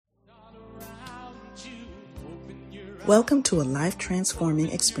Welcome to a life-transforming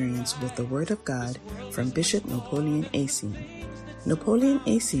experience with the Word of God from Bishop Napoleon Essien. Napoleon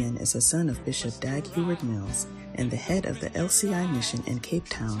Essien is a son of Bishop Dag Heward-Mills and the head of the LCI mission in Cape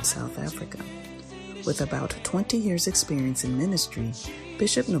Town, South Africa. With about 20 years' experience in ministry,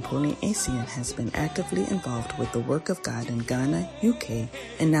 Bishop Napoleon Essien has been actively involved with the work of God in Ghana, UK,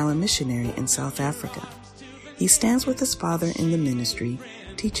 and now a missionary in South Africa. He stands with his father in the ministry,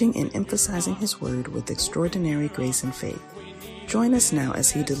 teaching and emphasizing his word with extraordinary grace and faith. Join us now as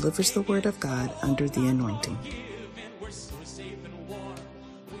he delivers the word of God under the anointing.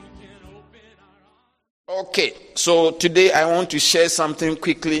 Okay, so today I want to share something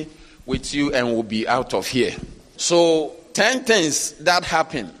quickly with you and we'll be out of here. So, 10 things that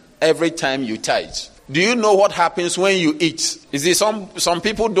happen every time you tithe. Do you know what happens when you eat? Is it some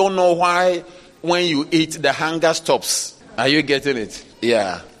people don't know why when you eat the hunger stops? Are you getting it?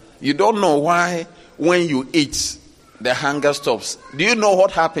 Yeah. You don't know why when you eat the hunger stops. Do you know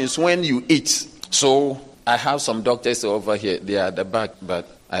what happens when you eat? So I have some doctors over here. They are at the back, but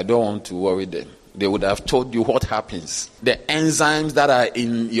I don't want to worry them. They would have told you what happens. The enzymes that are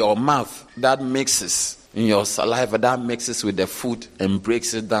in your mouth that mixes in your saliva, that mixes with the food and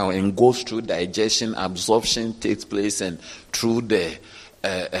breaks it down and goes through digestion, absorption takes place and through the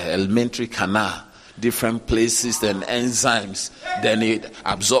alimentary canal. Different places and enzymes, then it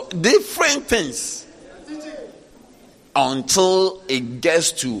absorbs different things until it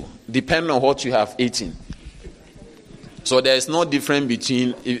gets to, depending on what you have eaten. So there is no difference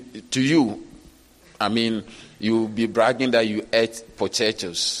between, to you, I mean, you'll be bragging that you ate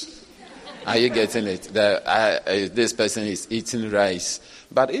potatoes. Are you getting it? This person is eating rice.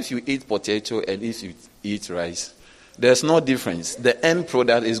 But if you eat potato and if you eat rice, there's no difference. The end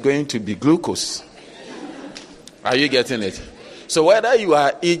product is going to be glucose. Are you getting it? So whether you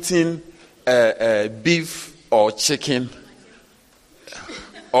are eating beef or chicken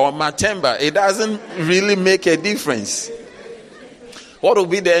or matemba, it doesn't really make a difference. What will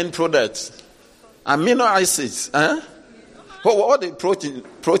be the end product? Amino acids. Huh? What the protein?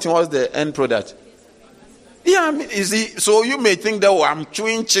 Protein was the end product. Yeah, I mean, so you may think that I'm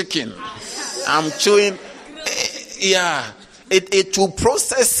chewing chicken. I'm chewing. Yeah, it will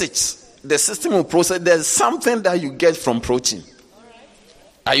process it. The system will process. There's something that you get from protein.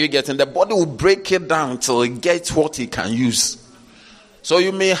 Are you getting? The body will break it down till it gets what it can use. So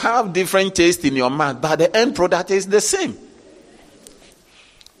you may have different taste in your mouth, but the end product is the same.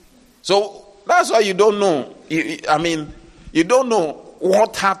 So that's why you don't know. You don't know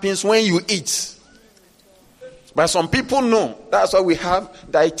what happens when you eat. But some people know. That's why we have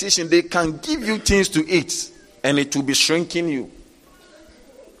dietitians. They can give you things to eat, and it will be shrinking you.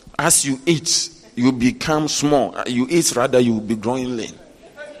 As you eat, you become small. You eat rather, you will be growing lean.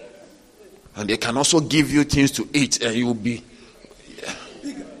 And they can also give you things to eat, and you will be.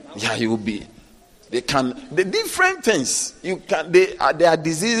 Yeah, you will be. They can. The different things you can. There are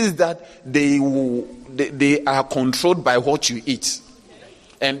diseases that they are controlled by what you eat,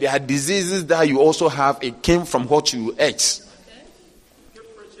 and there are diseases that you also have. It came from what you ate.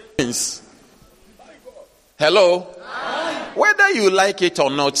 Hello. Whether you like it or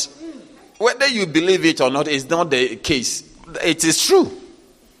not, whether you believe it or not, is not the case. It is true.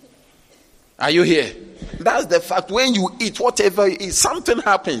 Are you here? That's the fact. When you eat whatever you eat, something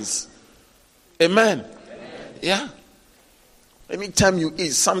happens. Amen. Yeah. Anytime you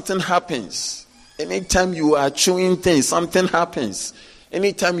eat, something happens. Anytime you are chewing things, something happens.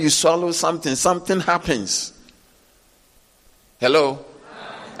 Anytime you swallow something, something happens. Hello?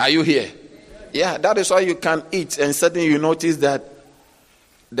 Are you here? Yeah, that is why you can eat and suddenly you notice that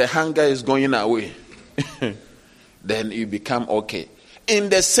the hunger is going away. Then you become okay. In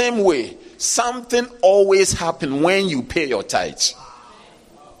the same way, something always happens when you pay your tithe.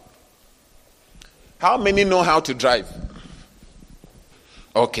 How many know how to drive?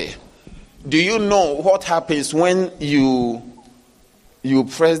 Okay. Do you know what happens when you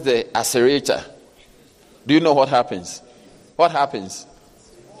press the accelerator? Do you know what happens? What happens?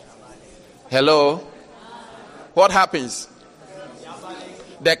 Hello? What happens?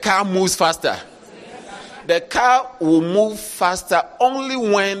 The car moves faster. The car will move faster only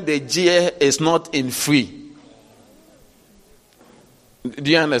when the gear is not in free. Do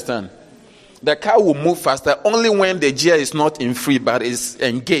you understand? The car will move faster only when the gear is not in free but is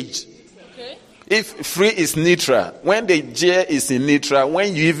engaged. Okay. If free is neutral, when the gear is in neutral,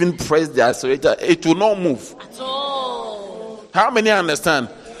 when you even press the accelerator, it will not move. At all. How many understand?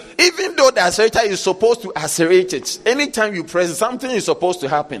 Even though the accelerator is supposed to accelerate it, anytime you press, something is supposed to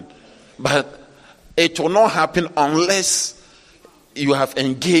happen. But it will not happen unless you have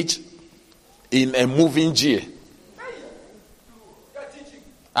engaged in a moving gear.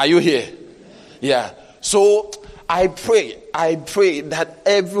 Are you here? Yeah. So I pray that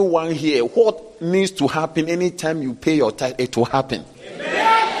everyone here, what needs to happen anytime you pay your tithe, it will happen.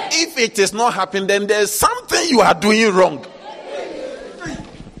 Amen. If it is not happening, then there's something you are doing wrong.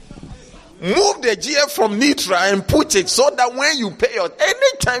 Move the GF from Nitra and put it so that when you pay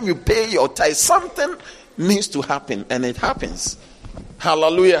anytime you pay your tithe, something needs to happen, and it happens.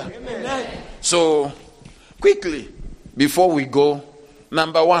 Hallelujah. Amen. So, quickly, before we go,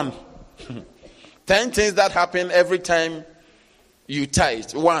 number 1, 10 things that happen every time you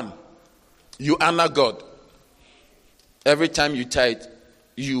tithe. 1, you honor God. Every time you tithe,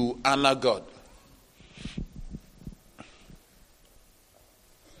 you honor God.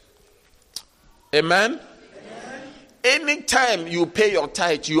 Amen? Amen. Anytime you pay your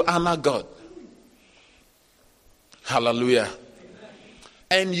tithe, you honor God. Hallelujah. Amen.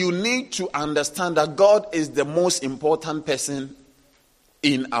 And you need to understand that God is the most important person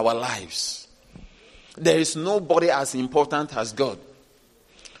in our lives. There is nobody as important as God.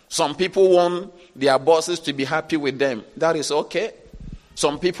 Some people want their bosses to be happy with them. That is okay.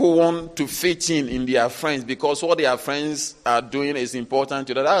 Some people want to fit in their friends because what their friends are doing is important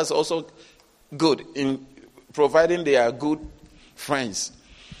to them. That is also good, in providing they are good friends.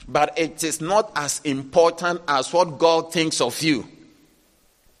 But it is not as important as what God thinks of you.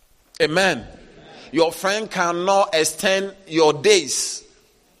 Amen. Amen. Your friend cannot extend your days.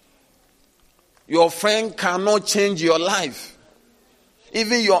 Your friend cannot change your life.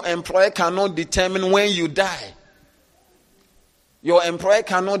 Even your employer cannot determine when you die. Your employer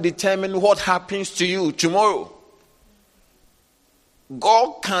cannot determine what happens to you tomorrow.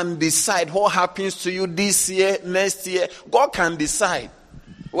 God can decide what happens to you this year, next year. God can decide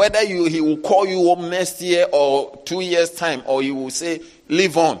whether He will call you home next year or 2 years' time, or He will say,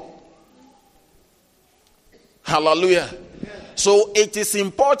 live on. Hallelujah. So it is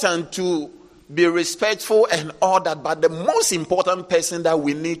important to be respectful and all that, but the most important person that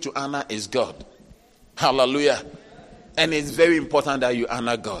we need to honor is God. Hallelujah. And it's very important that you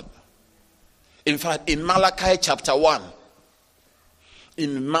honor God. In fact, in Malachi chapter 1,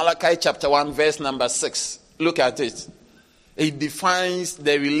 verse number 6, look at it. It defines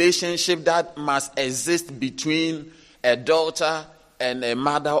the relationship that must exist between a daughter and a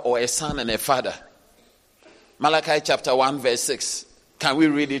mother, or a son and a father. Malachi chapter 1 verse 6. Can we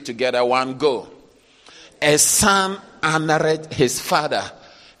read it together? 1, go. A son honoreth his father,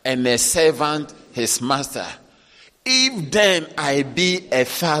 and a servant his master. If then I be a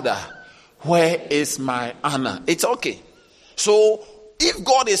father, where is my honor? It's okay. So, if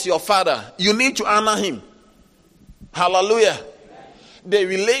God is your father, you need to honor him. Hallelujah. The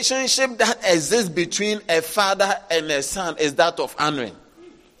relationship that exists between a father and a son is that of honoring.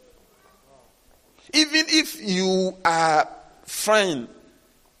 Even if you are friend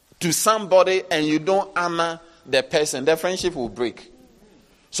to somebody and you don't honor the person, the friendship will break.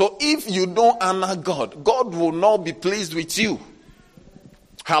 So if you don't honor God, God will not be pleased with you.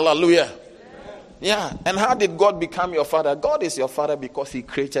 Hallelujah. Yeah. And how did God become your father? God is your father because he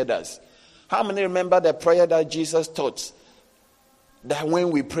created us. How many remember the prayer that Jesus taught? That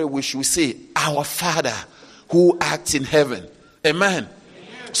when we pray, we should say, our Father who acts in heaven. Amen.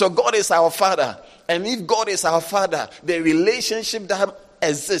 So God is our father. And if God is our father, the relationship that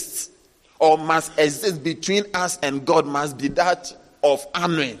exists or must exist between us and God must be that of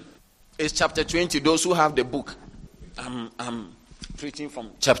honoring. It's chapter 20. Those who have the book, I'm preaching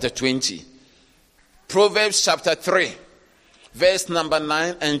from chapter 20. Proverbs chapter 3, verse number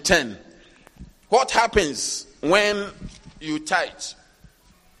 9 and 10. What happens when you tithe?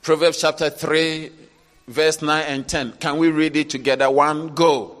 Proverbs chapter 3, verse 9 and 10. Can we read it together? 1,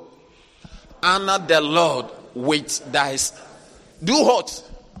 go. Honor the Lord with thy... Do what?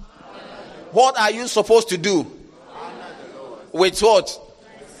 What are you supposed to do? With what?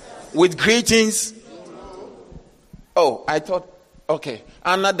 With greetings? Oh, I thought... Okay.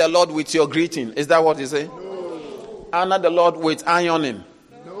 Honor the Lord with your greeting. Is that what you say? No. Honor the Lord with ironing.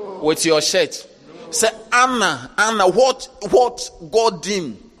 No. With your shirt. No. Say, honor. What God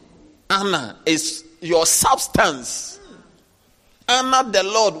deemed honor is your substance. Honor the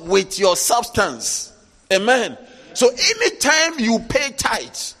Lord with your substance. Amen. So anytime you pay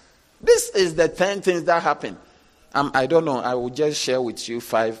tithes, this is the 10 things that happen. I don't know. I will just share with you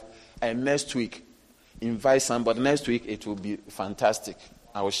 5. And next week, invite somebody. Next week, it will be fantastic.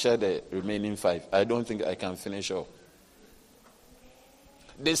 I will share the remaining 5. I don't think I can finish all.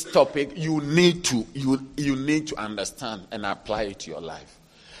 This topic, you need to understand and apply it to your life.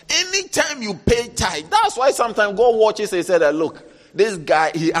 Anytime you pay tithe, that's why sometimes God watches and says that, look, this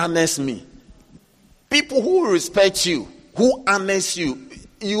guy, he honors me. People who respect you, who honors you,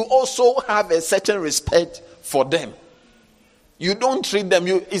 you also have a certain respect for them. You don't treat them.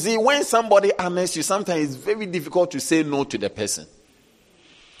 You see, when somebody honors you, sometimes it's very difficult to say no to the person.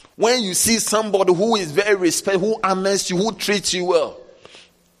 When you see somebody who is very respectful, who honors you, who treats you well,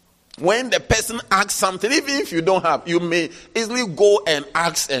 when the person asks something, even if you don't have, you may easily go and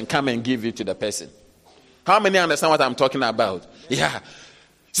ask and come and give it to the person. How many understand what I'm talking about? Yeah.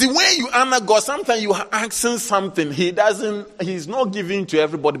 See, when you honor God, sometimes you are asking something, he's not giving to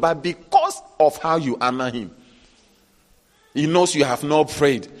everybody, but because of how you honor him. He knows you have not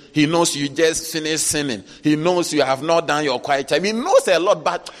prayed. He knows you just finished sinning. He knows you have not done your quiet time. He knows a lot,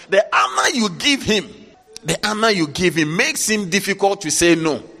 but the honor you give him makes him difficult to say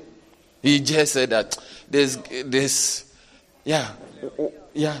no. He just said that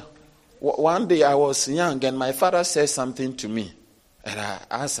One day I was young and my father said something to me. And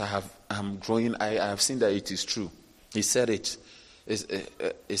as I'm growing, I have seen that it is true. He said it.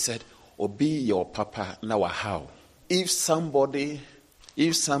 He said, "Obi your papa now how." If somebody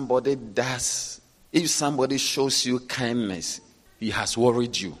shows you kindness, he has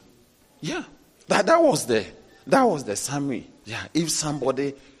worried you. Yeah, that was the summary. Yeah, if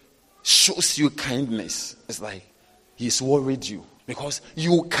somebody shows you kindness, it's like he's worried you, because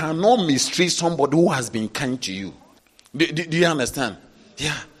you cannot mistreat somebody who has been kind to you. Do you understand?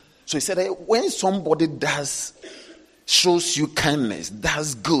 Yeah. So he said that when somebody shows you kindness,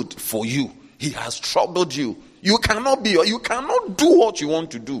 that's good for you. He has troubled you. You cannot do what you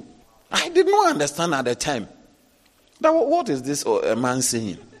want to do. I did not understand at the time. What is this man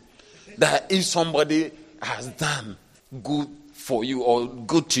saying? That if somebody has done good for you or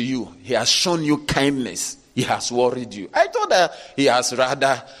good to you, he has shown you kindness, he has worried you. I thought that he has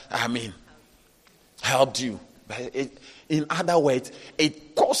rather, helped you. But in other words,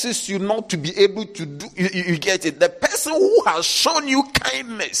 it causes you not to be able to do, you get it. The person who has shown you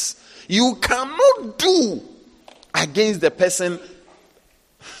kindness, you cannot do against the person,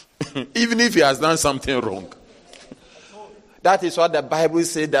 even if he has done something wrong. That is what the Bible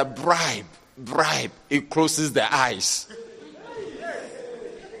says, that bribe, it closes the eyes.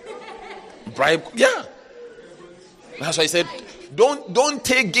 Bribe, yeah. That's why he said, don't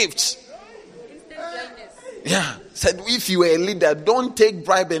take gifts. Yeah. Said, if you are a leader, don't take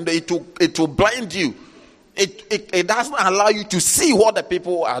bribe, and it will blind you. It doesn't allow you to see what the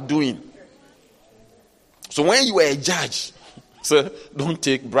people are doing. So when you are a judge, so don't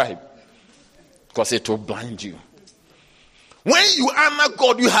take bribe, because it will blind you. When you honor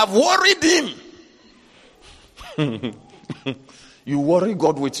God, you have worried him. You worry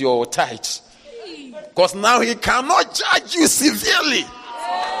God with your tithes, because now he cannot judge you severely.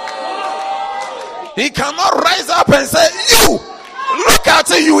 He cannot rise up and say, "You, look at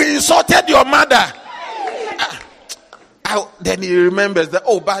you insulted your mother." Then he remembers that,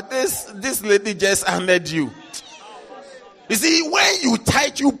 but this lady just honored you. You see, when you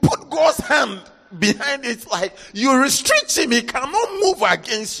tithe, you put God's hand behind it, like you restrict him. He cannot move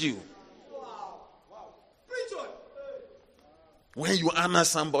against you. When you honor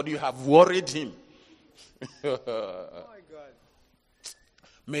somebody, you have worried him.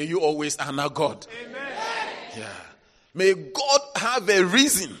 May you always honor God. Amen. Yeah. May God have a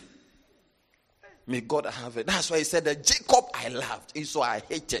reason. May God have it. That's why he said that Jacob I loved, Esau I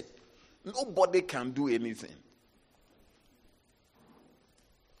hated. Nobody can do anything.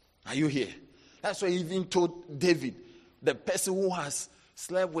 Are you here? That's why he even told David, the person who has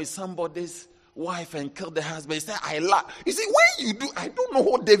slept with somebody's wife and killed the husband, he said, I love. You see, when you do, I don't know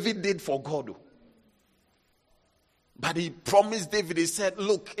what David did for God. But he promised David, he said,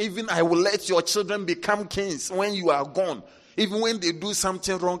 look, even I will let your children become kings when you are gone. Even when they do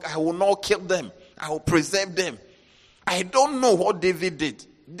something wrong, I will not kill them. I will preserve them. I don't know what David did.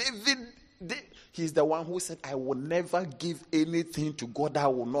 He's the one who said, I will never give anything to God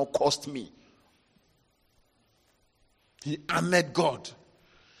that will not cost me. He honored God.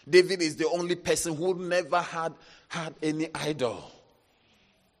 David is the only person who never had any idol.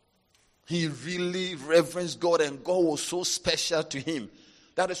 He really reverenced God, and God was so special to him.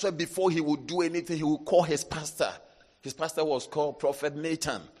 That is why before he would do anything, he would call his pastor. His pastor was called Prophet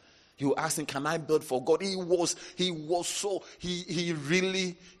Nathan. He would ask him, can I build for God? He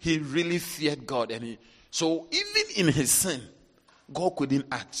really feared God. And so even in his sin, God couldn't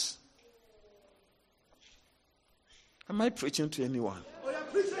act. Am I preaching to anyone?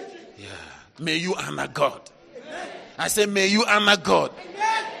 Yeah. May you honor God. Amen. I say, may you honor God.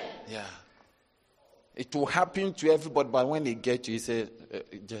 Amen. Yeah. It will happen to everybody, but when they get you, he said,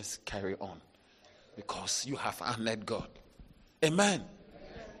 just carry on. Because you have honored God. Amen.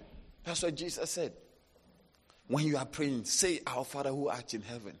 That's what Jesus said. When you are praying, say, Our Father who art in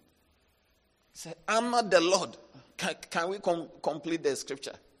heaven. Say, honor the Lord. Can we complete the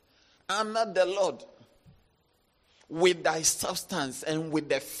scripture? Honor the Lord with thy substance and with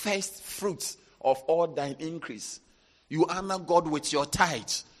the first fruits of all thine increase. You honor God with your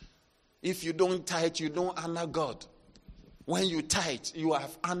tithe. If you don't tithe, you don't honor God. When you tithe, you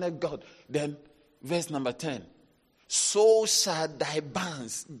have honored God. Then, verse number 10. So shall thy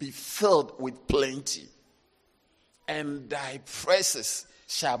barns be filled with plenty, and thy presses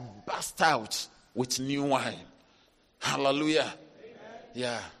shall burst out with new wine. Hallelujah. Amen.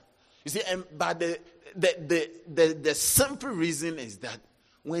 Yeah. You see, but the simple reason is that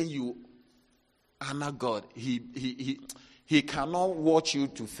when you honor God, he cannot watch you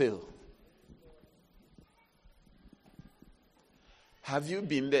to fail. Have you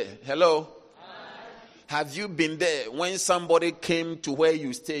been there? Hello? Have you been there when somebody came to where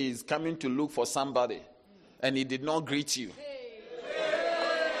you stay, is coming to look for somebody, and he did not greet you?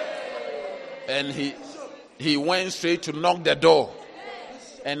 And he went straight to knock the door.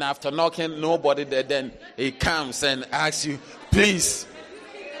 And after knocking, nobody there, then he comes and asks you, please,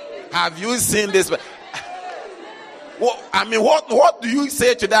 have you seen this? Well, I mean, what do you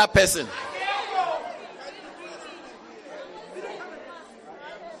say to that person?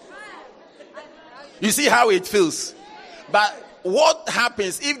 You see how it feels. But what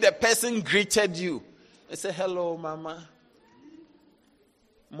happens if the person greeted you and said, hello, mama.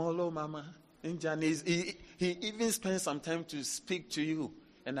 Molo, mama. He even spends some time to speak to you.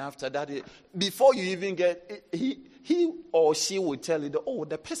 And after that, before you even get, he or she will tell you,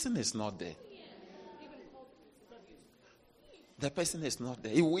 the person is not there. The person is not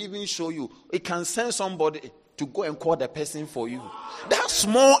there. He will even show you. He can send somebody to go and call the person for you. That's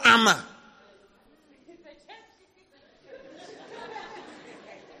small honor.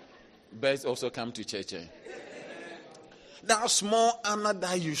 Birds also come to church. That small honor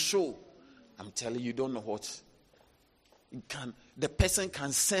that you show, I'm telling you, you don't know what. The person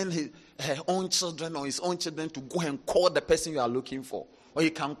can send her own children or his own children to go and call the person you are looking for. Or you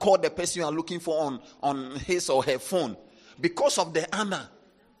can call the person you are looking for on his or her phone. Because of the honor.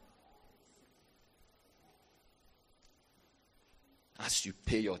 As you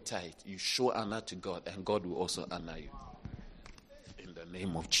pay your tithe, you show honor to God, and God will also honor you. In the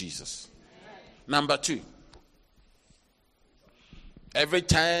name of Jesus. Number 2. Every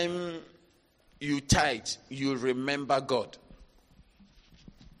time you tithe, you remember God.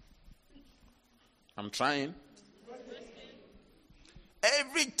 I'm trying.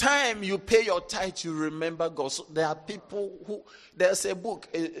 Every time you pay your tithe, you remember God. So there are people who, there's a book,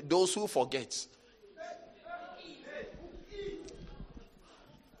 Those Who Forget.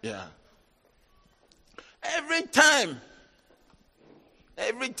 Yeah. Every time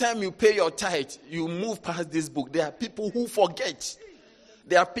you pay your tithe, you move past this book. There are people who forget.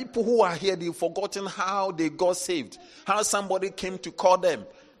 There are people who are here, they've forgotten how they got saved, how somebody came to call them,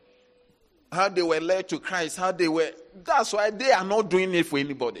 how they were led to Christ, that's why they are not doing it for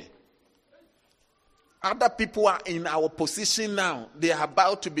anybody. Other people are in our position now. They are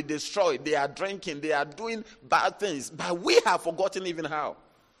about to be destroyed. They are drinking. They are doing bad things. But we have forgotten even how.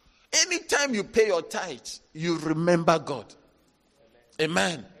 Anytime you pay your tithe, you remember God.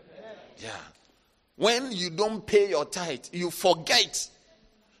 Amen. Yeah. When you don't pay your tithe, you forget.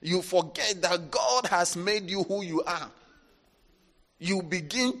 You forget that God has made you who you are. You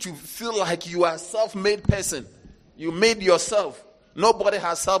begin to feel like you are a self-made person. You made yourself. Nobody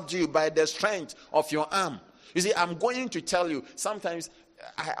has helped you by the strength of your arm. You see, I'm going to tell you, sometimes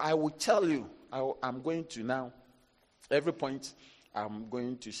I will tell you, I'm going to now, every point I'm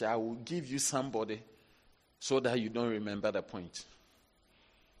going to share, I will give you somebody so that you don't remember the point.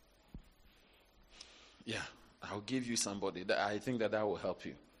 Yeah, I'll give you somebody. I think that will help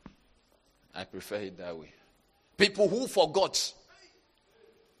you. I prefer it that way. People who forgot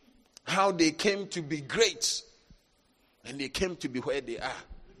how they came to be great and they came to be where they are.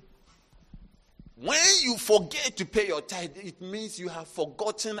 When you forget to pay your tithe, it means you have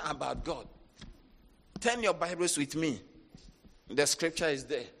forgotten about God. Turn your Bibles with me. The scripture is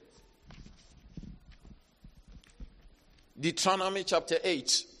there. Deuteronomy chapter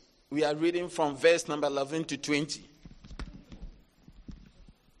 8. We are reading from verse number 11 to 20.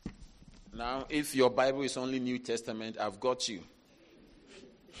 Now, if your Bible is only New Testament, I've got you.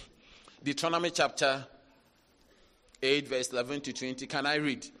 Deuteronomy chapter 8, verse 11 to 20. Can I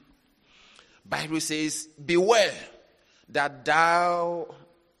read? Bible says, beware that thou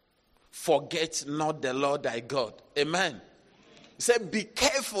forget not the Lord thy God. Amen. He said, be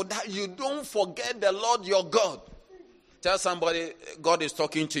careful that you don't forget the Lord your God. Tell somebody, God is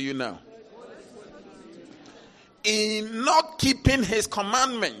talking to you now. in not keeping his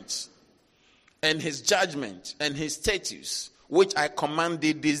commandments and his judgment and his statutes, which I command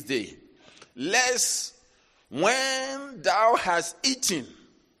thee this day, lest when thou hast eaten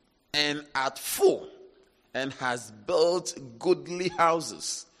and art full, and hast built goodly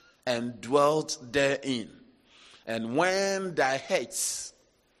houses, and dwelt therein, and when thy herds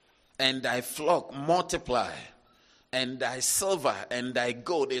and thy flock multiply, and thy silver and thy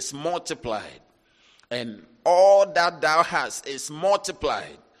gold is multiplied, and all that thou hast is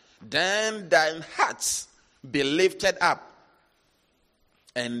multiplied, then thine heart be lifted up,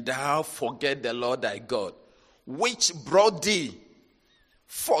 and thou forget the Lord thy God, which brought thee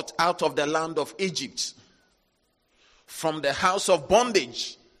forth out of the land of Egypt, from the house of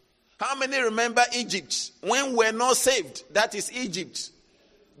bondage. How many remember Egypt? When we're not saved, that is Egypt.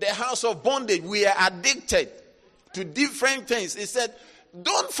 The house of bondage, we are addicted to different things. He said,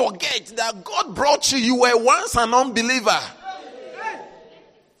 don't forget that God brought you. You were once an unbeliever.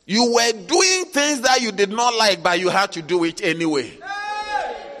 You were doing things that you did not like, but you had to do it anyway.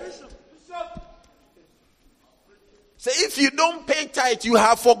 So if you don't pay tithe, you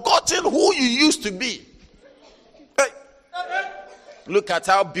have forgotten who you used to be. Hey. Look at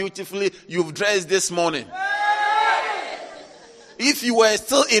how beautifully you've dressed this morning. If you were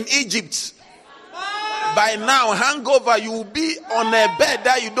still in Egypt, by now, hangover, you will be on a bed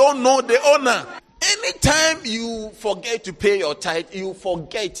that you don't know the owner. Anytime you forget to pay your tithe, you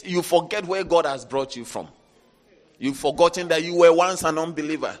forget where God has brought you from. You've forgotten that you were once an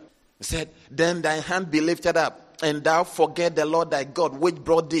unbeliever. He said, then thy hand be lifted up, and thou forget the Lord thy God, which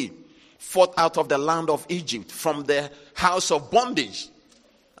brought thee forth out of the land of Egypt, from the house of bondage.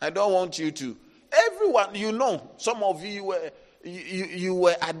 I don't want you to. Everyone, you know, some of you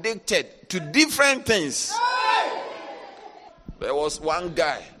were addicted to different things. There was one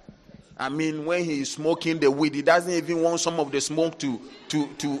guy. I mean, when he's smoking the weed, he doesn't even want some of the smoke to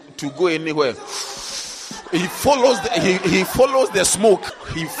go anywhere. He follows the smoke.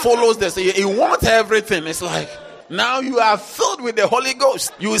 He wants everything. It's like, now you are filled with the Holy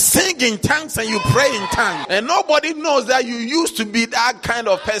Ghost. You sing in tongues and you pray in tongues. And nobody knows that you used to be that kind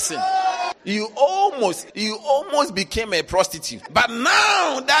of person. You almost became a prostitute. But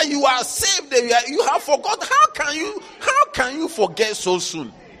now that you are saved, you have forgotten. How can you forget so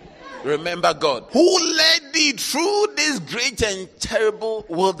soon? Remember God, who led thee through this great and terrible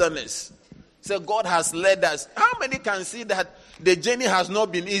wilderness. So God has led us. How many can see that the journey has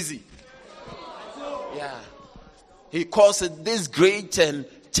not been easy? Yeah. He calls it this great and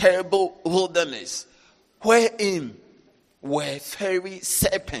terrible wilderness, wherein were fiery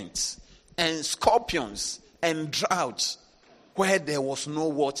serpents and scorpions and droughts, where there was no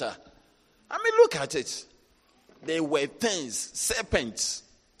water. I mean, look at it. There were things, serpents,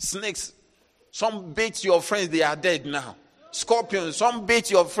 snakes. Some bit your friends, they are dead now. Scorpions, some bit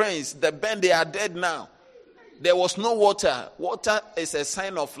your friends, they are dead now. There was no water. Water is a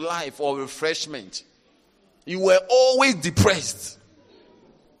sign of life or refreshment. You were always depressed.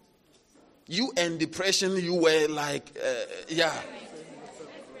 You and depression, you were like,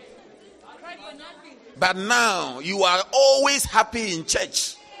 But now, you are always happy in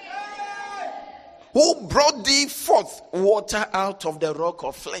church. Who brought thee forth water out of the rock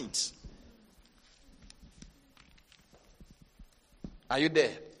of flint? Are you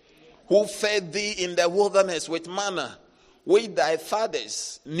there? Who fed thee in the wilderness with manna, which thy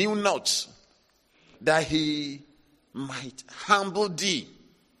fathers knew not, that he might humble thee,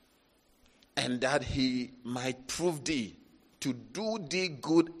 and that he might prove thee to do thee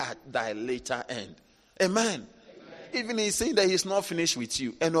good at thy later end. Amen. Even he's saying that he's not finished with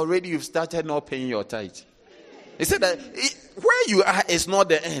you, and already you've started not paying your tithe. He said that where you are is not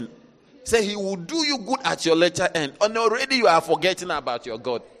the end. He said he will do you good at your later end, and already you are forgetting about your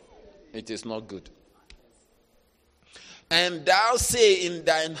God. It is not good. And thou say in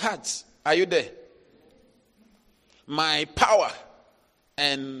thine heart, are you there? My power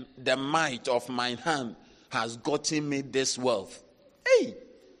and the might of mine hand has gotten me this wealth. Hey!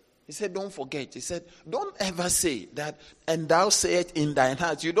 He said, don't forget. He said, don't ever say that, and thou say it in thine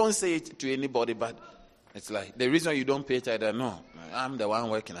heart. You don't say it to anybody, but it's like, the reason you don't pay it, I don't know. I'm the one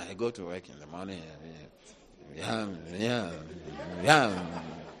working. I go to work in the morning.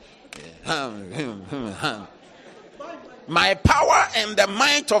 My power and the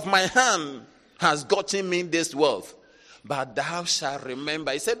might of my hand has gotten me this wealth. But thou shalt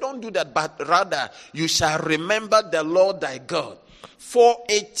remember. He said, don't do that, but rather you shall remember the Lord thy God. For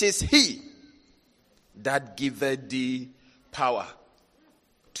it is he that giveth thee power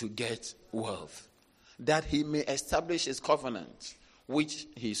to get wealth, that he may establish his covenant, which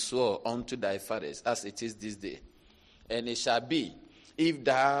he swore unto thy fathers, as it is this day. And it shall be, if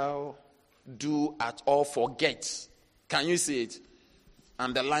thou do at all forget. Can you see it?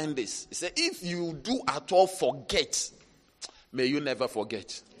 Underline this. It says, if you do at all forget, may you never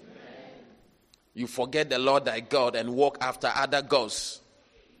forget. Amen. You forget the Lord thy God and walk after other gods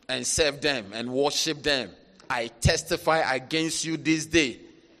and serve them and worship them. I testify against you this day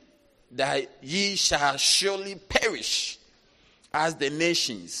that ye shall surely perish as the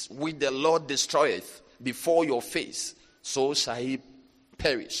nations which the Lord destroyeth before your face. So shall he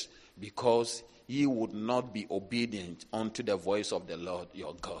perish, because ye would not be obedient unto the voice of the Lord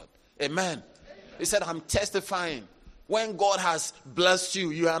your God. Amen. He said, I'm testifying. When God has blessed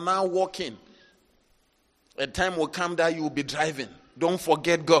you, you are now walking. A time will come that you will be driving. Don't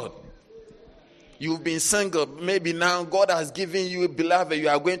forget God. You've been single. Maybe now God has given you a beloved you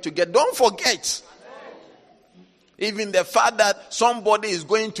are going to get. Don't forget. Even the fact that somebody is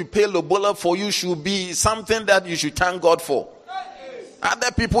going to pay lobola for you should be something that you should thank God for.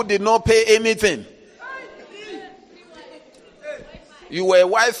 Other people did not pay anything. You were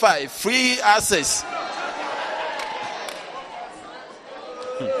Wi-Fi, free access.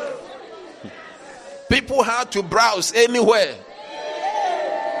 People had to browse anywhere.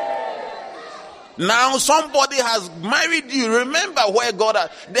 Now somebody has married you. Remember where God has.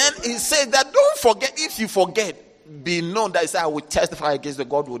 Then he says that don't forget. If you forget, be known that he said, I will testify against the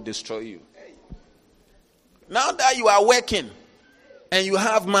God will destroy you. Now that you are working and you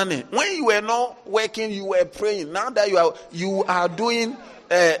have money, when you were not working, you were praying. Now that you are doing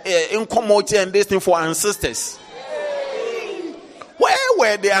incommote and this thing for ancestors. Where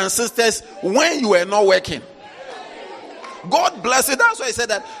were the ancestors when you were not working? God bless you. That's why he said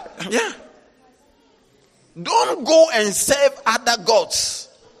that. Yeah. Don't go and serve other gods.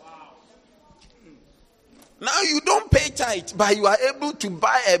 Now you don't pay tithe, but you are able to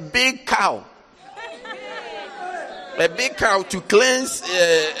buy a big cow. A big cow to cleanse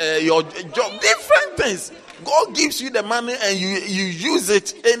your job. Different things. God gives you the money and you use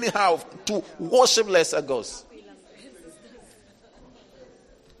it anyhow to worship lesser gods.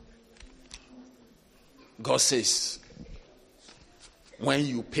 God says, when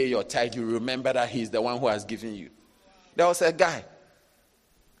you pay your tithe, you remember that he's the one who has given you. There was a guy.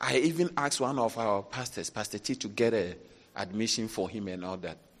 I even asked one of our pastors, Pastor T, to get an admission for him and all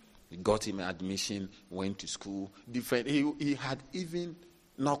that. We got him an admission, went to school. Different. He had even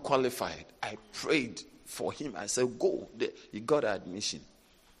not qualified. I prayed for him. I said, go. He got an admission.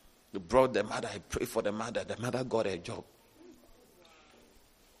 They brought the mother. I prayed for the mother. The mother got a job.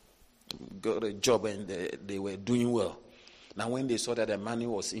 Got a job and they were doing well. Now when they saw that the money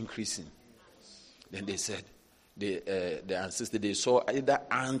was increasing, then they said, the ancestors, they saw either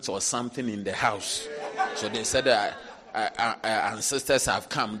ants or something in the house. So they said that ancestors have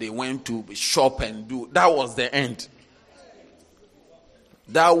come. They went to shop and do. That was the end.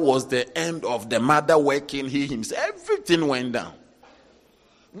 That was the end of the mother working. He himself. Everything went down.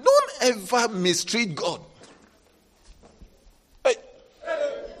 Don't ever mistreat God. Hey.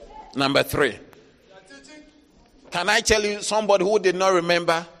 Number 3. Can I tell you somebody who did not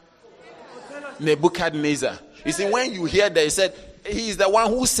remember? Nebuchadnezzar. You see, when you hear that, he said, he is the one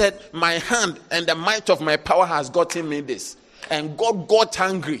who said, my hand and the might of my power has gotten me this. And God got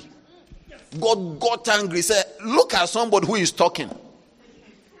angry. God got angry. He said, look at somebody who is talking.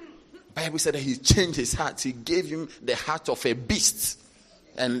 Bible said that he changed his heart. He gave him the heart of a beast.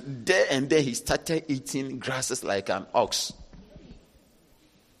 And there he started eating grasses like an ox.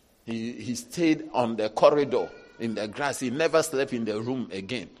 He stayed on the corridor in the grass. He never slept in the room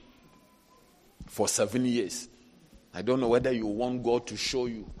again for 7 years. I don't know whether you want God to show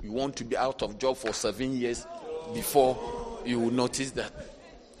you. You want to be out of job for 7 years before you will notice that.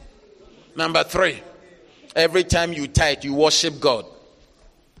 Number 3, every time you tithe, you worship God.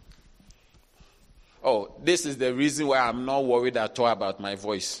 Oh, this is the reason why I'm not worried at all about my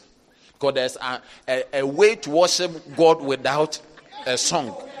voice. Because there's a way to worship God without a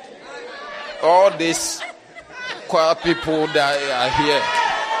song. All these choir people that are here,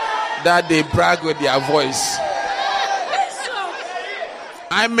 that they brag with their voice.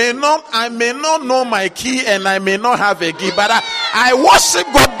 I may not know my key and I may not have a key, but I worship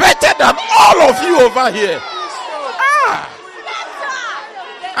God better than all of you over here.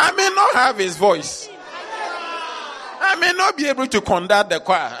 I may not have his voice. I may not be able to conduct the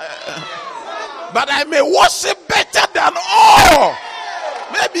choir, but I may worship better than all.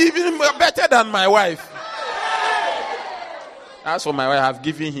 Maybe even better than my wife. As for my wife, I've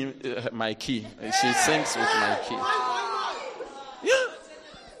given him my key. She sings with my key. Yeah.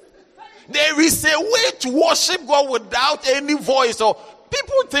 There is a way to worship God without any voice or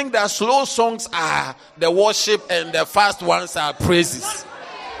People think that slow songs are the worship and the fast ones are praises.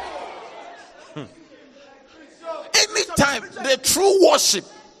 Anytime, the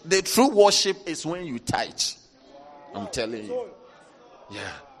true worship is when you tithe. I'm telling you.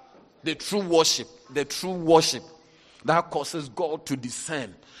 Yeah. The true worship that causes God to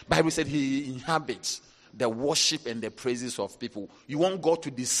descend. Bible said he inhabits the worship and the praises of people. You want God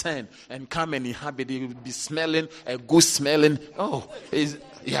to descend and come and inhabit. He will be smelling a good smelling.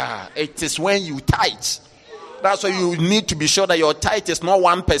 It is when you tithe. That's why you need to be sure that your tithe is not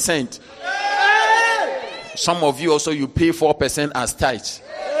 1%. Some of you also, you pay 4% as tithe.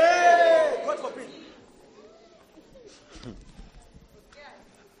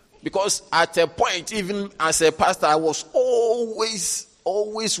 Because at a point, even as a pastor, I was always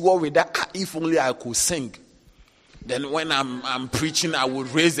worried that if only I could sing. Then when I'm preaching, I would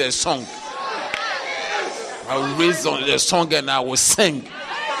raise a song. I would raise on the song and I will sing.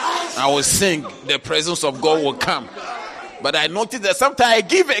 The presence of God will come. But I noticed that sometimes I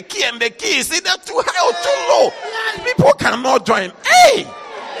give a key and the key is either too high or too low. People cannot join. Hey!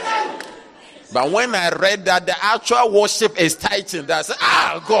 But when I read that the actual worship is tightened, I said,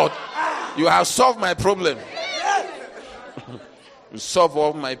 God, you have solved my problem. You solve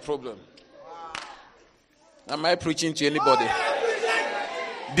all my problem. Am I preaching to anybody?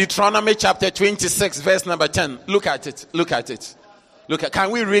 Deuteronomy chapter 26, verse number 10. Look at it.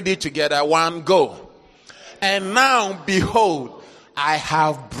 Can we read it together? 1, go. And now, behold, I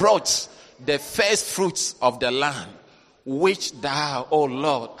have brought the first fruits of the land, which thou, O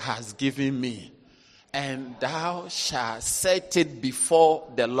Lord, hast given me. And thou shalt set it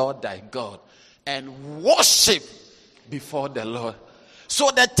before the Lord thy God, and worship before the Lord.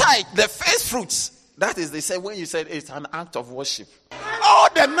 So the tithe, the first fruits, that is, they say, when you said it's an act of worship. All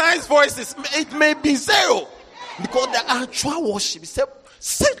the nice voices, it may be zero. Because the actual worship,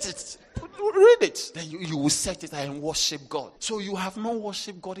 set it. Read it. Then you will set it and worship God. So you have no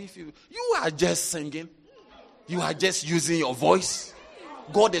worship God if you are just singing. You are just using your voice.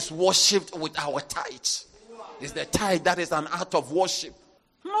 God is worshipped with our tithe. It's the tithe that is an act of worship.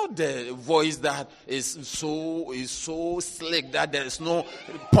 Not the voice that is so slick that there is no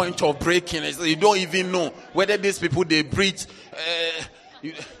point of breaking. You don't even know whether these people they breathe.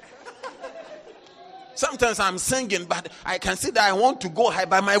 Sometimes I'm singing, but I can see that I want to go high,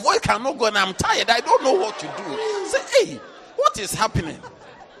 but my voice cannot go and I'm tired. I don't know what to do. Say, hey, what is happening?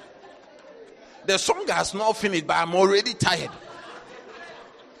 The song has not finished, but I'm already tired.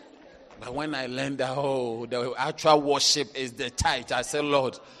 But when I learned that, the actual worship is the tithe, I said,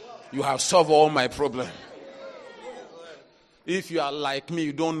 Lord, you have solved all my problem. If you are like me,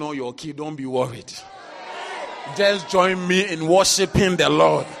 you don't know your key, don't be worried. Just join me in worshiping the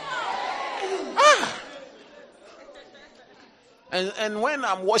Lord. And when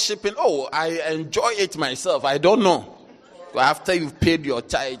I'm worshiping, I enjoy it myself. I don't know. After you've paid your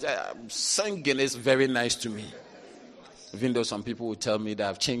tithe, singing is very nice to me. Even though some people will tell me that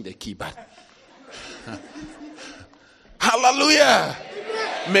I've changed the key, but hallelujah.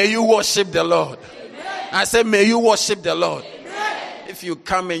 Amen. May you worship the Lord. Amen. I say, may you worship the Lord. Amen. If you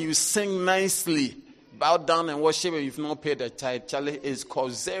come and you sing nicely, bow down and worship, and you've not paid the tithe, Charlie, is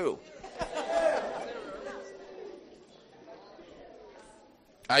called zero.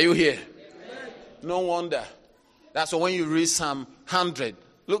 Are you here? Amen. No wonder. That's why when you read Psalm 100,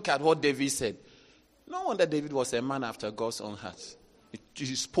 look at what David said. No wonder David was a man after God's own heart.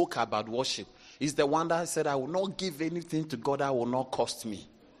 He spoke about worship. He's the one that said, I will not give anything to God that will not cost me.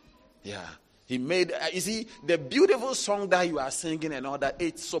 Yeah. He made, you see, the beautiful song that you are singing and all that,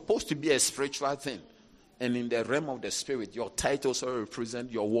 it's supposed to be a spiritual thing. And in the realm of the spirit, your titles also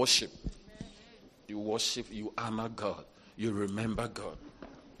represent your worship. You worship, you honor God. You remember God.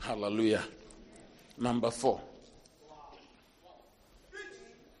 Hallelujah. Number 4.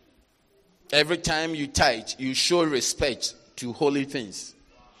 Every time you tithe, you show respect to holy things.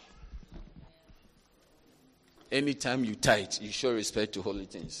 Anytime you tithe, you show respect to holy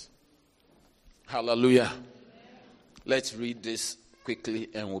things. Hallelujah. Let's read this quickly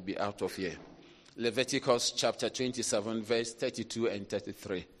and we'll be out of here. Leviticus chapter 27, verse 32 and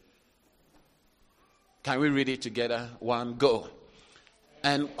 33. Can we read it together? 1, go.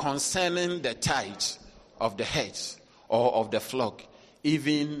 And concerning the tithe of the heads or of the flock,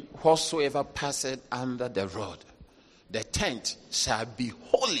 even whatsoever passeth under the rod, the tent shall be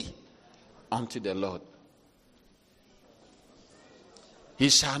holy unto the Lord. He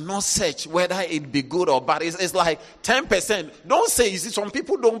shall not search whether it be good or bad. It's like 10%. Don't say, you see, some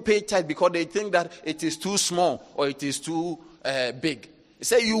people don't pay tithe because they think that it is too small or it is too big. He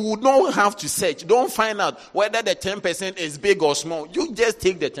said you would not have to search. Don't find out whether the 10% is big or small. You just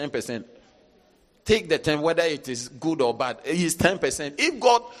take the 10%. Take the 10, whether it is good or bad. It is 10%.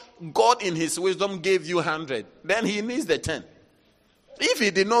 If God in his wisdom gave you 100, then he needs the 10. If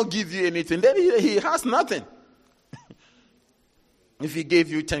he did not give you anything, then he has nothing. If he gave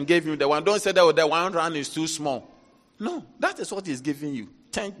you 10, gave you the 1, don't say that the 1 rand is too small. No, that is what he's giving you.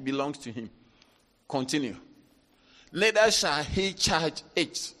 10 belongs to him. Continue. Neither shall he charge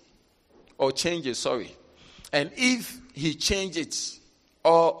it or change it, And if he change it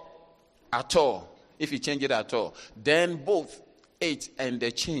or at all, if he change it at all, then both it and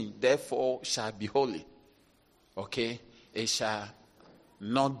the change therefore shall be holy. Okay? It shall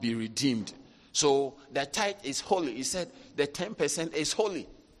not be redeemed. So the tithe is holy. He said the 10% is holy.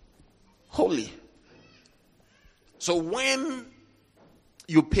 Holy. So when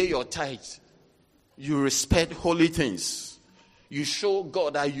you pay your tithe, you respect holy things. You show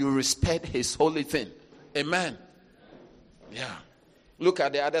God that you respect his holy thing. Amen. Yeah. Look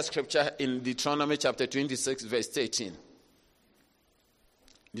at the other scripture in Deuteronomy chapter 26 verse 13.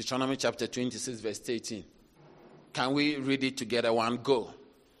 Deuteronomy chapter 26 verse 13. Can we read it together? One go.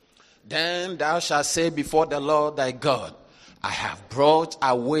 Then thou shalt say before the Lord thy God, I have brought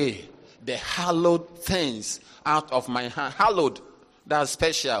away the hallowed things out of my hand. Hallowed, that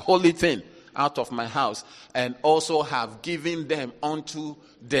special, holy thing out of my house, and also have given them unto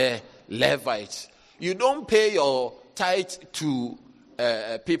the Levites. You don't pay your tithe to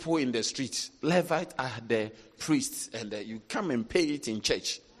people in the streets. Levites are the priests, and you come and pay it in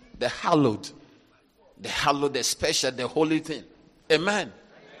church. The hallowed, the special, the holy thing. Amen.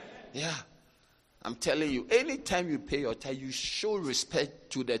 Yeah. I'm telling you, anytime you pay your tithe, you show respect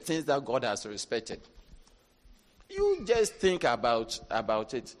to the things that God has respected. You just think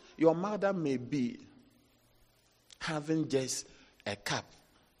about it. Your mother may be having just a cup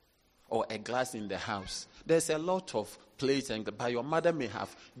or a glass in the house. There's a lot of plates, but your mother may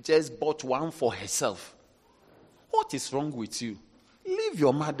have just bought one for herself. What is wrong with you? Leave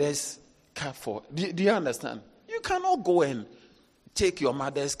your mother's cup for. Do you understand? You cannot go and take your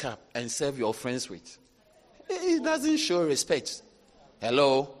mother's cup and serve your friends with. It doesn't show respect.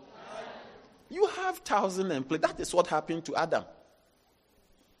 Hello? You have thousands and plates. That is what happened to Adam.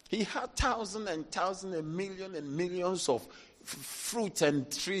 He had thousands and millions of fruit and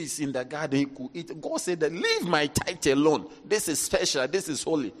trees in the garden he could eat. God said that leave my tithe alone. This is special. This is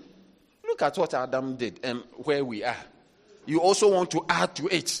holy. Look at what Adam did and where we are. You also want to add to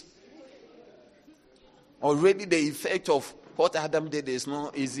it. Already the effect of what Adam did is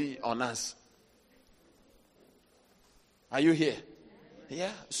not easy on us. Are you here?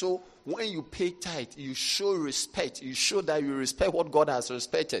 Yeah. So when you pay tithe, you show respect. You show that you respect what God has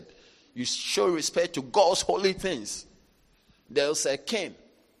respected. You show respect to God's holy things. There's a king,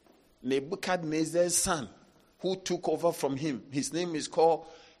 Nebuchadnezzar's son, who took over from him. His name is called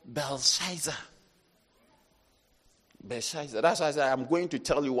Belshazzar. Belshazzar. That's why I said I'm going to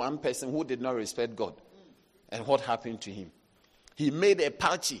tell you one person who did not respect God and what happened to him. He made a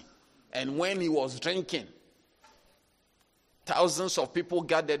party, and when he was drinking, thousands of people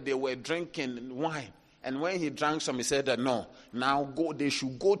gathered. They were drinking wine, and when he drank some, he said that no, now go. They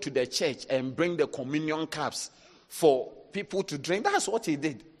should go to the church and bring the communion cups for people to drink. That's what he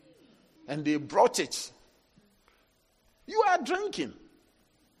did, and they brought it. You are drinking,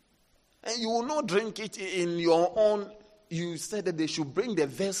 and you will not drink it in your own. You said that they should bring the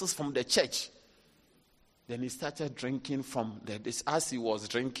vessels from the church. Then he started drinking from this as he was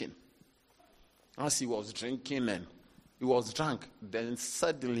drinking. As he was drinking and he was drunk, then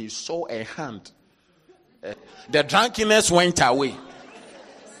suddenly he saw a hand. The drunkenness went away.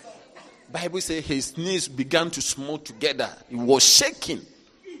 Bible says his knees began to smote together. He was shaking.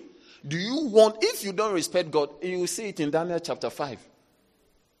 Do you want, if you don't respect God, you will see it in Daniel chapter 5.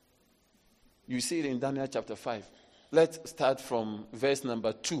 You see it in Daniel chapter 5. Let's start from verse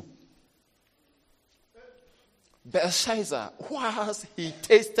number 2. Belshazzar, whilst he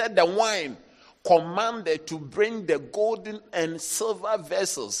tasted the wine, commanded to bring the golden and silver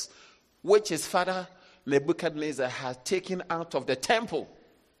vessels which his father Nebuchadnezzar had taken out of the temple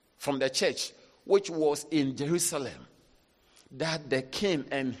from the church, which was in Jerusalem, that the king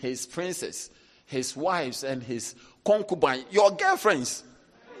and his princes, his wives and his concubines, your girlfriends,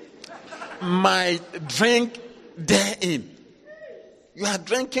 might drink therein. You are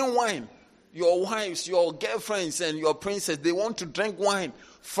drinking wine. Your wives, your girlfriends, and your princes, they want to drink wine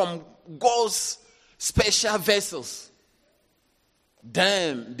from God's special vessels.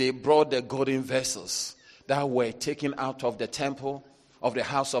 Then they brought the golden vessels that were taken out of the temple of the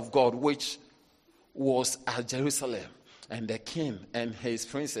house of God, which was at Jerusalem. And the king and his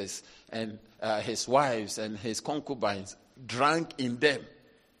princess and his wives and his concubines drank in them.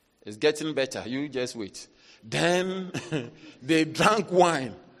 It's getting better. You just wait. Then they drank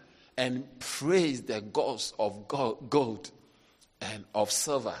wine and praised the gods of gold and of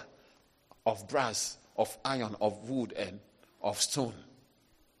silver, of brass, of iron, of wood, and of stone.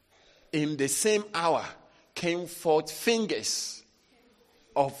 In the same hour came forth fingers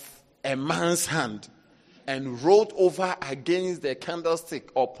of a man's hand and wrote over against the candlestick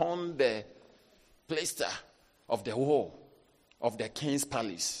upon the plaster of the wall of the king's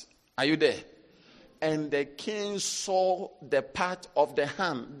palace. Are you there? And the king saw the part of the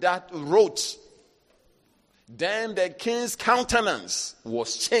hand that wrote. Then the king's countenance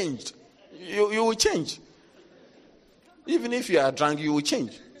was changed. You will change. Even if you are drunk, you will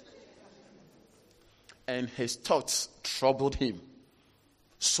change. And his thoughts troubled him,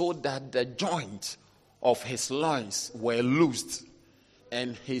 so that the joint of his loins were loosed,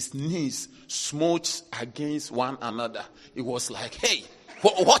 and his knees smote against one another. It was like, hey,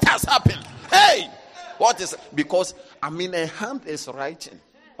 what has happened? Hey, what is... Because, a hand is writing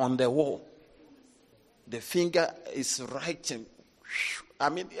on the wall. The finger is writing.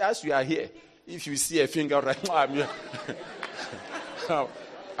 As you are here, if you see a finger writing,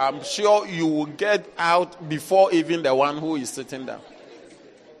 I'm sure you will get out before even the one who is sitting down.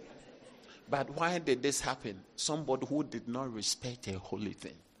 But why did this happen? Somebody who did not respect a holy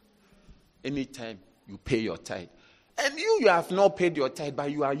thing. Anytime you pay your tithe. And you have not paid your tithe,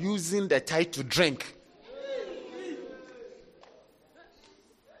 but you are using the tithe to drink.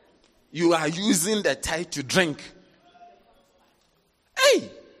 You are using the tithe to drink.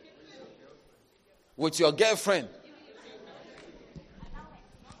 Hey! With your girlfriend.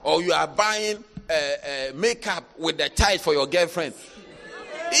 Or you are buying makeup with the tithe for your girlfriend.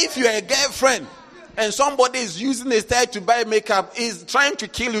 If you're a girlfriend and somebody is using his tithe to buy makeup, is trying to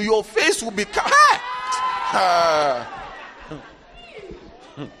kill you, your face will become...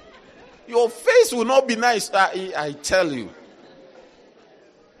 Your face will not be nice. I tell you.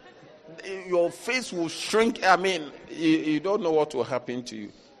 Your face will shrink. You don't know what will happen to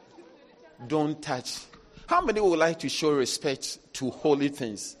you. Don't touch. How many would like to show respect to holy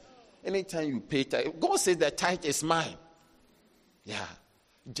things? Anytime you pay tithe, God says that tithe is mine. Yeah.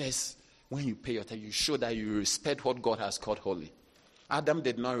 Just when you pay your tithe, you show that you respect what God has called holy. Adam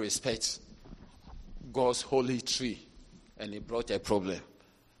did not respect God's holy tree, and it brought a problem.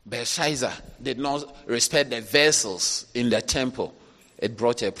 Belshazzar did not respect the vessels in the temple. It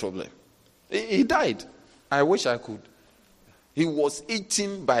brought a problem. He died. I wish I could. He was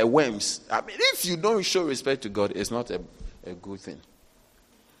eaten by worms. If you don't show respect to God, it's not a good thing.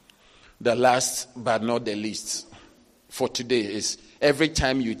 The last but not the least for today is every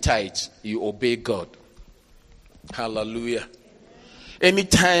time you tithe, you obey God. Hallelujah.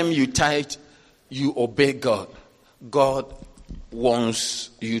 Anytime you tithe, you obey God. God wants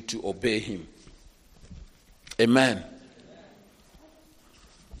you to obey him. Amen.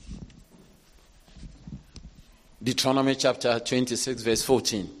 Deuteronomy chapter 26 verse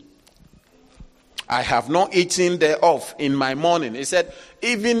 14. I have not eaten thereof in my mourning. He said,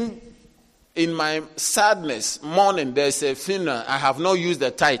 even in my sadness, mourning, there's a funeral. I have not used the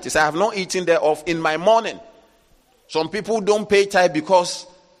tithe. He said, I have not eaten thereof in my mourning. Some people don't pay tithe because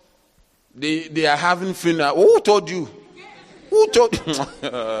they are having funeral. Who told you? Who told you?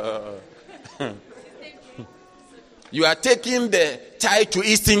 You are taking the tithe to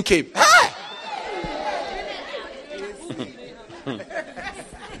Eastern Cape. Hey!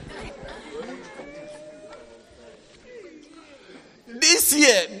 This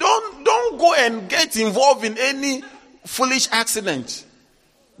year, don't go and get involved in any foolish accident.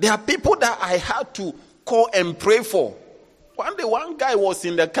 There are people that I had to call and pray for. One day, one guy was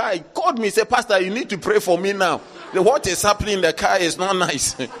in the car. He called me and said, Pastor, you need to pray for me now. What is happening in the car is not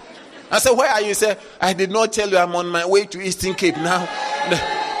nice. I said, where are you? He said, I did not tell you I'm on my way to Eastern Cape now.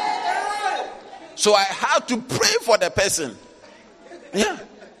 So I had to pray for the person. Yeah.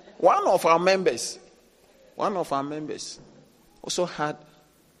 One of our members also had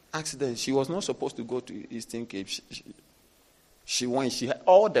accident. She was not supposed to go to Eastern Cape. She went.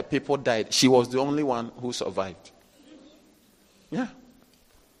 All the people died. She was the only one who survived. Yeah.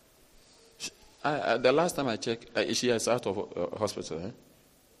 The last time I checked, she is out of hospital. Eh?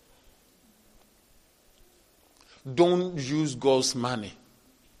 Don't use God's money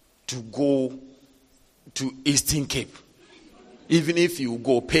to go to Eastern Cape. Even if you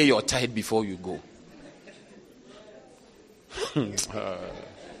go, pay your tithe before you go.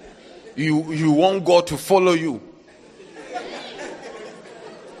 You want God to follow you.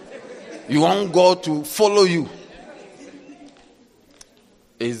 You want God to follow you.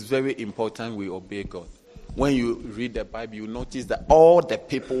 It's very important we obey God. When you read the Bible, you notice that all the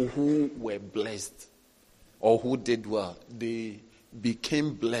people who were blessed or who did well, they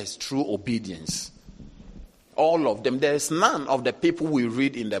became blessed through obedience. All of them. There is none of the people we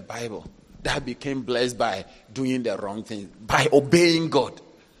read in the Bible that became blessed by doing the wrong thing, by obeying God.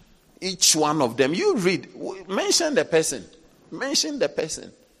 Each one of them. You read, mention the person. Mention the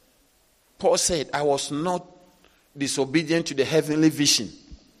person. Paul said, I was not disobedient to the heavenly vision.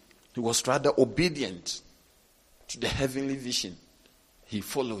 He was rather obedient to the heavenly vision. He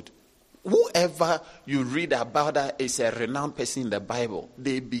followed. Whoever you read about that is a renowned person in the Bible.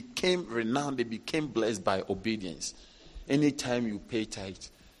 They became renowned. They became blessed by obedience. Anytime you pay tithe,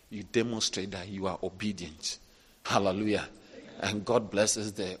 you demonstrate that you are obedient. Hallelujah. And God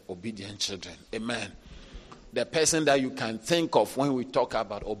blesses the obedient children. Amen. The person that you can think of when we talk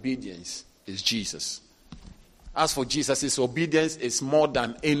about obedience is Jesus. As for Jesus, his obedience is more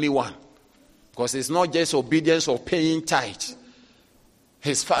than anyone. Because it's not just obedience of paying tithe.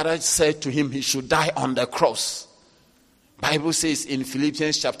 His father said to him he should die on the cross. Bible says in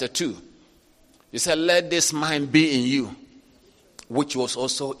Philippians chapter 2, he said, let this mind be in you, which was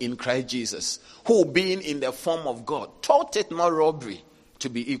also in Christ Jesus, who being in the form of God, thought it not robbery to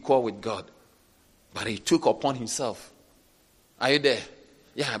be equal with God. But he took upon himself. Are you there?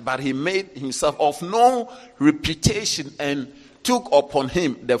 Yeah, but he made himself of no reputation and took upon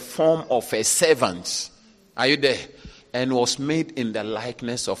him the form of a servant. Are you there? And was made in the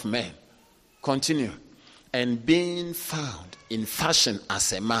likeness of men. Continue. And being found in fashion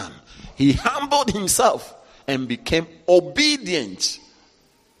as a man, he humbled himself and became obedient.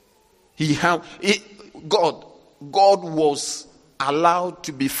 God was allowed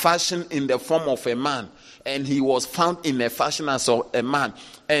to be fashioned in the form of a man, and he was found in a fashion as a man.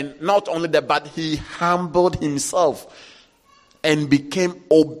 And not only that, but he humbled himself and became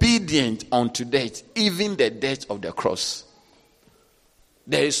obedient unto death, even the death of the cross.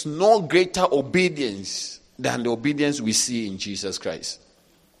 There is no greater obedience than the obedience we see in Jesus Christ.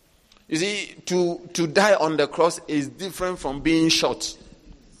 You see, to die on the cross is different from being shot.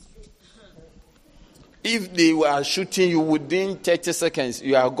 If they were shooting you within 30 seconds,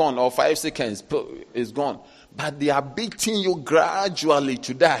 you are gone, or 5 seconds, it's gone. But they are beating you gradually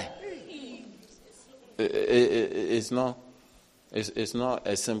to die. It's not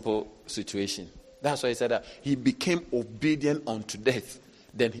a simple situation. That's why he said that he became obedient unto death.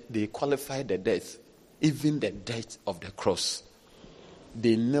 Then they qualified the death, even the death of the cross.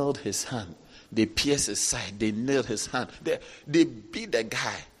 They nailed his hand. They pierced his side. They nailed his hand. They beat the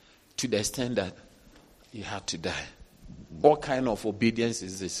guy to the extent that he had to die. What kind of obedience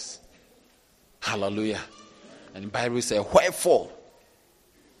is this? Hallelujah. And the Bible says, wherefore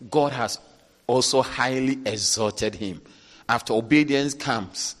God has also highly exalted him. After obedience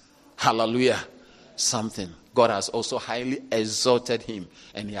comes, hallelujah, something. God has also highly exalted him.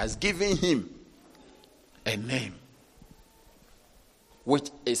 And he has given him a name which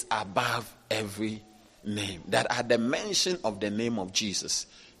is above every name. That at the mention of the name of Jesus,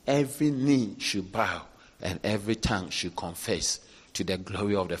 every knee should bow and every tongue should confess to the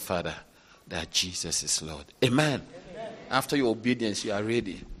glory of the Father that Jesus is Lord. Amen. Amen. After your obedience, you are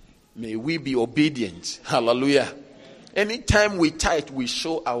ready. May we be obedient. Hallelujah. Amen. Anytime we tithe, we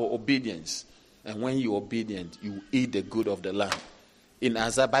show our obedience. And when you're obedient, you eat the good of the land. In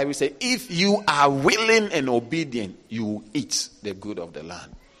Isaiah, the Bible says, if you are willing and obedient, you will eat the good of the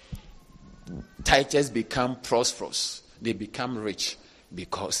land. Tithers become prosperous. They become rich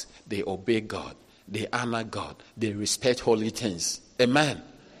because they obey God. They honor God. They respect holy things. Amen.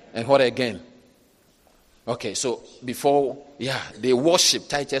 And what again? Okay, so before, they worship.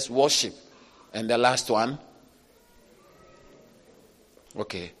 Tithers worship. And the last one?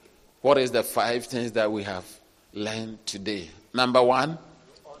 Okay. What is the 5 things that we have learned today? Number 1,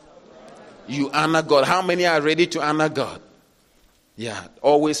 you honor God. How many are ready to honor God? Yeah,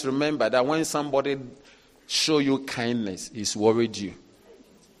 always remember that when somebody show you kindness, he's worried you.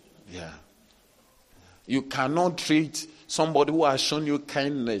 Yeah. You cannot treat somebody who has shown you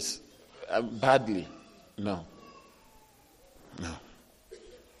kindness badly. No.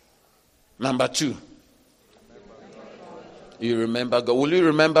 Number 2, you remember God. Will you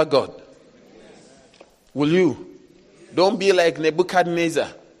remember God? Will you? Don't be like Nebuchadnezzar,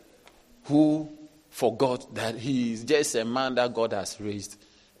 who forgot that he is just a man that God has raised.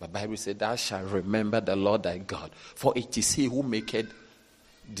 The Bible said, thou shalt remember the Lord thy God, for it is he who maketh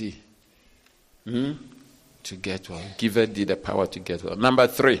thee to get well, giveth thee the power to get well. Number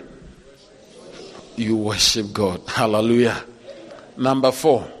 3, you worship God. Hallelujah. Number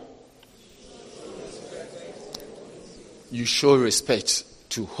 4, you show respect.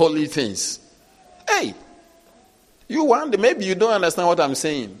 to holy things. Hey, you one day, maybe you don't understand what I'm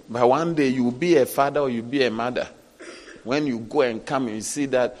saying, but one day you will be a father or you'll be a mother. When you go and come and see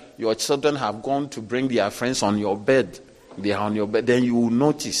that your children have gone to bring their friends on your bed, they are on your bed, then you will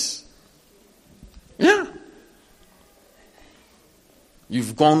notice. Yeah.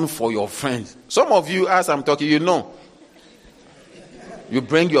 You've gone for your friends. Some of you, as I'm talking, you know. You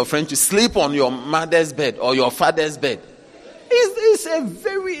bring your friend to sleep on your mother's bed or your father's bed. It's a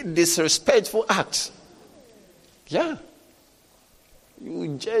very disrespectful act. Yeah.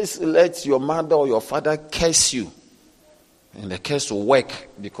 You just let your mother or your father curse you. And the curse will work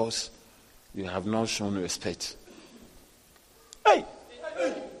because you have not shown respect. Hey!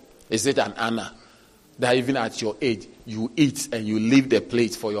 Is it an honor that even at your age, you eat and you leave the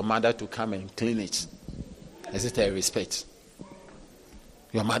plate for your mother to come and clean it? Is it a respect?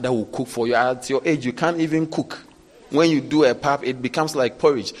 Your mother will cook for you. At your age, you can't even cook. When you do a pap, it becomes like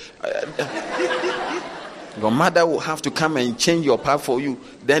porridge. Your mother will have to come and change your pap for you.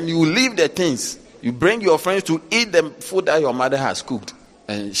 Then you leave the things. You bring your friends to eat the food that your mother has cooked.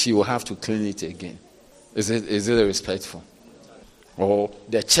 And she will have to clean it again. Is it respectful? Or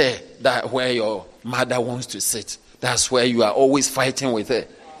the chair that where your mother wants to sit. That's where you are always fighting with her.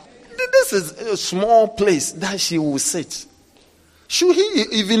 This is a small place that she will sit. Should he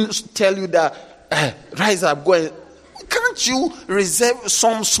even tell you that, rise up, go and... Can't you reserve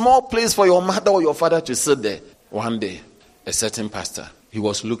some small place for your mother or your father to sit there? One day, a certain pastor, he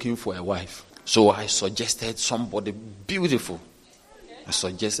was looking for a wife. So I suggested somebody beautiful. I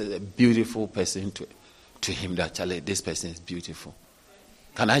suggested a beautiful person to him that, Charlie, this person is beautiful.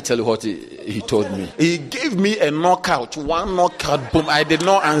 Can I tell you what he told me? He gave me a knockout, one knockout, boom. I did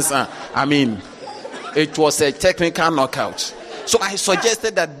not answer. I mean, it was a technical knockout. So I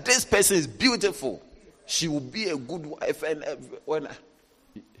suggested that this person is beautiful. She will be a good wife. And when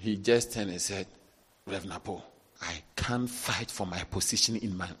he just turned and said, Reverend Apo, I can't fight for my position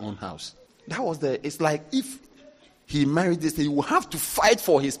in my own house. It's like if he married this, he will have to fight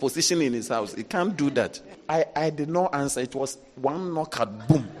for his position in his house. He can't do that. I did not answer. It was one knockout,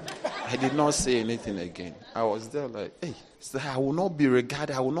 boom. I did not say anything again. I was there like, hey, I will not be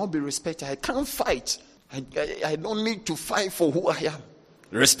regarded. I will not be respected. I can't fight. I don't need to fight for who I am.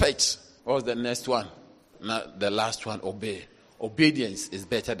 Respect. What was the next one? Now, the last one, obey. Obedience is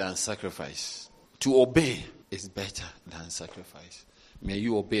better than sacrifice. To obey is better than sacrifice. May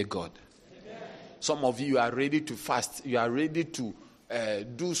you obey God. Amen. Some of you are ready to fast. You are ready to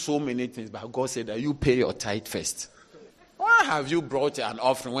do so many things. But God said that you pay your tithe first. Why have you brought an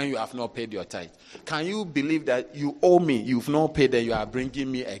offering when you have not paid your tithe? Can you believe that you owe me? You've not paid and you are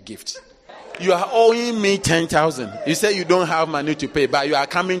bringing me a gift. You are owing me 10,000. You say you don't have money to pay, but you are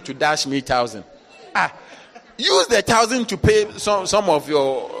coming to dash me 1,000. Use the 1,000 to pay some of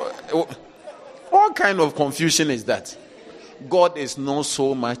your... What kind of confusion is that? God is not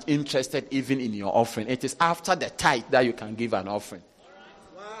so much interested even in your offering. It is after the tithe that you can give an offering.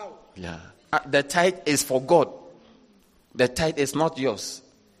 Wow. Yeah. The tithe is for God. The tithe is not yours.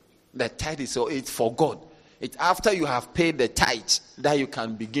 The tithe is it's for God. It's after you have paid the tithe that you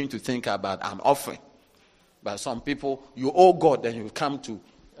can begin to think about an offering. But some people, you owe God, then you come to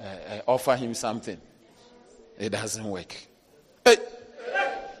offer him something. It doesn't work. Hey!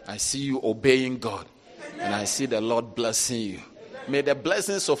 I see you obeying God. And I see the Lord blessing you. May the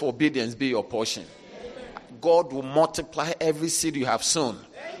blessings of obedience be your portion. God will multiply every seed you have sown.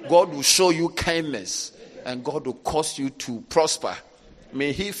 God will show you kindness. And God will cause you to prosper.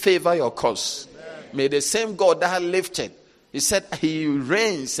 May he favor your cause. May the same God that lifted, he said he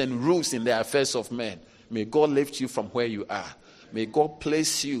reigns and rules in the affairs of men. May God lift you from where you are. May God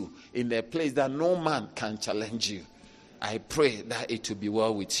place you in a place that no man can challenge you. I pray that it will be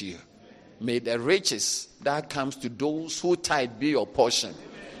well with you. May the riches that comes to those who tithe be your portion.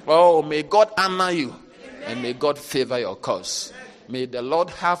 Oh, may God honor you and may God favor your cause. May the Lord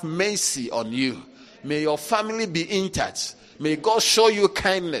have mercy on you. May your family be in touch. May God show you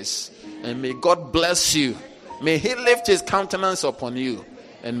kindness and may God bless you. May he lift his countenance upon you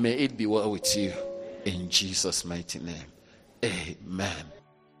and may it be well with you. In Jesus' mighty name. Amen.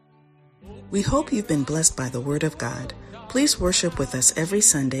 We hope you've been blessed by the Word of God. Please worship with us every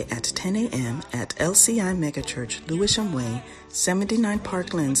Sunday at 10 a.m. at LCI Megachurch, Lewisham Way, 79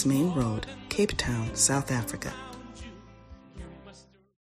 Parklands Main Road, Cape Town, South Africa.